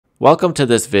Welcome to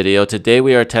this video. Today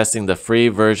we are testing the free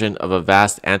version of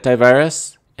Avast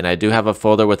Antivirus, and I do have a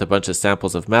folder with a bunch of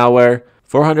samples of malware,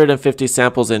 450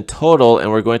 samples in total,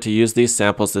 and we're going to use these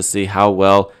samples to see how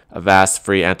well Avast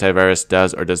free antivirus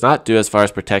does or does not do as far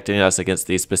as protecting us against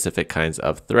these specific kinds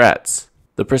of threats.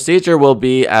 The procedure will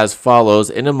be as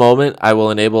follows. In a moment, I will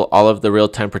enable all of the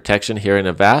real-time protection here in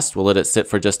Avast. We'll let it sit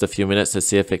for just a few minutes to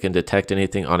see if it can detect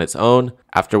anything on its own,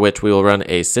 after which we will run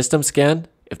a system scan.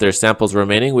 If there's samples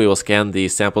remaining, we will scan the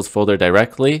samples folder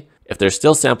directly. If there's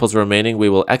still samples remaining, we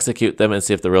will execute them and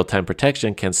see if the real-time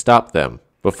protection can stop them.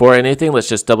 Before anything, let's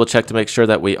just double check to make sure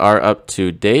that we are up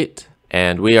to date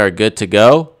and we are good to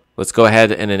go. Let's go ahead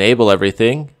and enable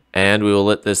everything, and we will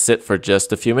let this sit for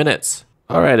just a few minutes.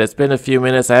 Alright, it's been a few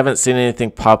minutes. I haven't seen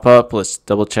anything pop up. Let's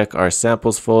double check our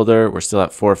samples folder. We're still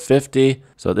at 450.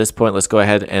 So at this point, let's go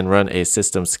ahead and run a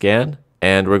system scan.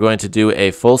 And we're going to do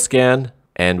a full scan,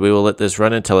 and we will let this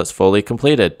run until it's fully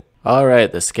completed.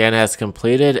 Alright, the scan has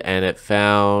completed and it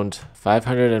found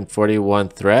 541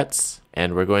 threats.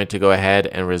 And we're going to go ahead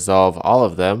and resolve all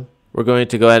of them. We're going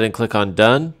to go ahead and click on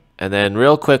done. And then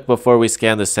real quick before we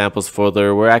scan the samples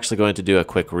folder, we're actually going to do a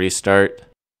quick restart.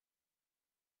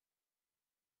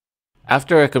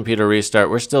 After a computer restart,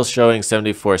 we're still showing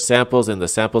 74 samples in the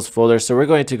samples folder, so we're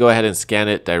going to go ahead and scan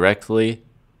it directly.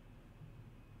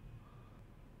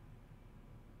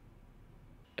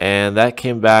 And that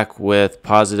came back with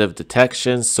positive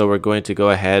detections, so we're going to go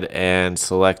ahead and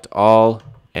select all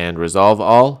and resolve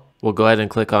all. We'll go ahead and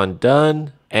click on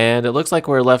done, and it looks like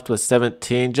we're left with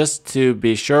 17. Just to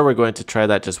be sure, we're going to try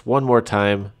that just one more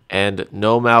time, and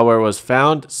no malware was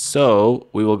found, so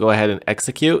we will go ahead and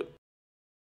execute.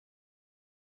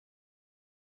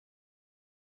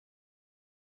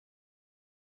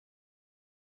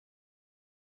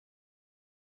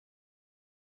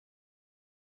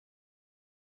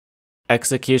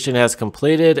 Execution has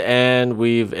completed, and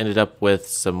we've ended up with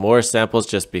some more samples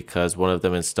just because one of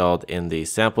them installed in the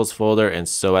samples folder. And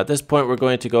so at this point, we're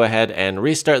going to go ahead and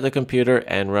restart the computer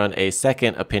and run a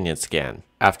second opinion scan.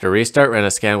 After restart, ran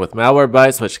a scan with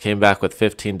Malwarebytes, which came back with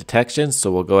 15 detections. So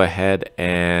we'll go ahead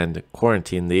and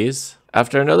quarantine these.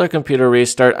 After another computer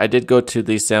restart, I did go to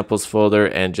the samples folder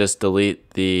and just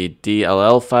delete the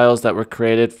DLL files that were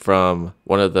created from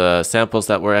one of the samples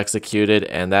that were executed,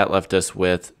 and that left us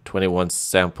with 21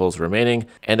 samples remaining.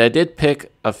 And I did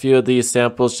pick a few of these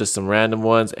samples, just some random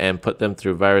ones, and put them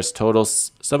through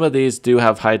VirusTotal. Some of these do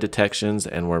have high detections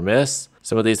and were missed.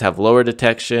 Some of these have lower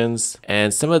detections,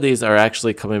 and some of these are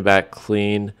actually coming back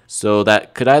clean. So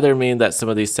that could either mean that some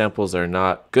of these samples are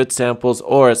not good samples,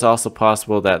 or it's also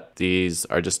possible that these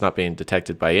are just not being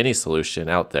detected by any solution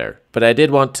out there. But I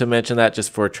did want to mention that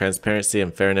just for transparency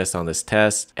and fairness on this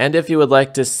test. And if you would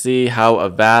like to see how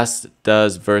Avast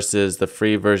does versus the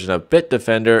free version of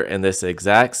Bitdefender in this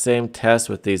exact same test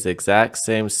with these exact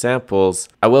same samples,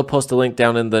 I will post a link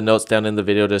down in the notes down in the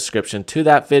video description to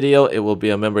that video. It will be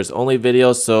a members only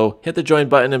video, so hit the join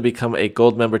button and become a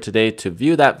gold member today to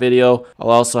view that video.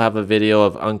 I'll also have a video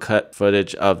of uncut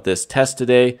footage of this test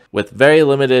today with very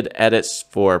limited edits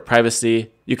for privacy.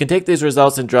 You can take these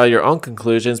results and draw your own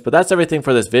conclusions, but that's everything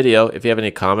for this video. If you have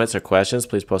any comments or questions,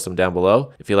 please post them down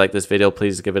below. If you like this video,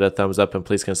 please give it a thumbs up and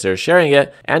please consider sharing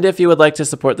it. And if you would like to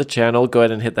support the channel, go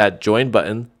ahead and hit that join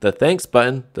button, the thanks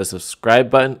button, the subscribe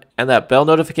button, and that bell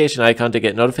notification icon to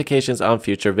get notifications on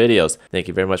future videos. Thank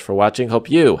you very much for watching. Hope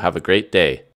you have a great day.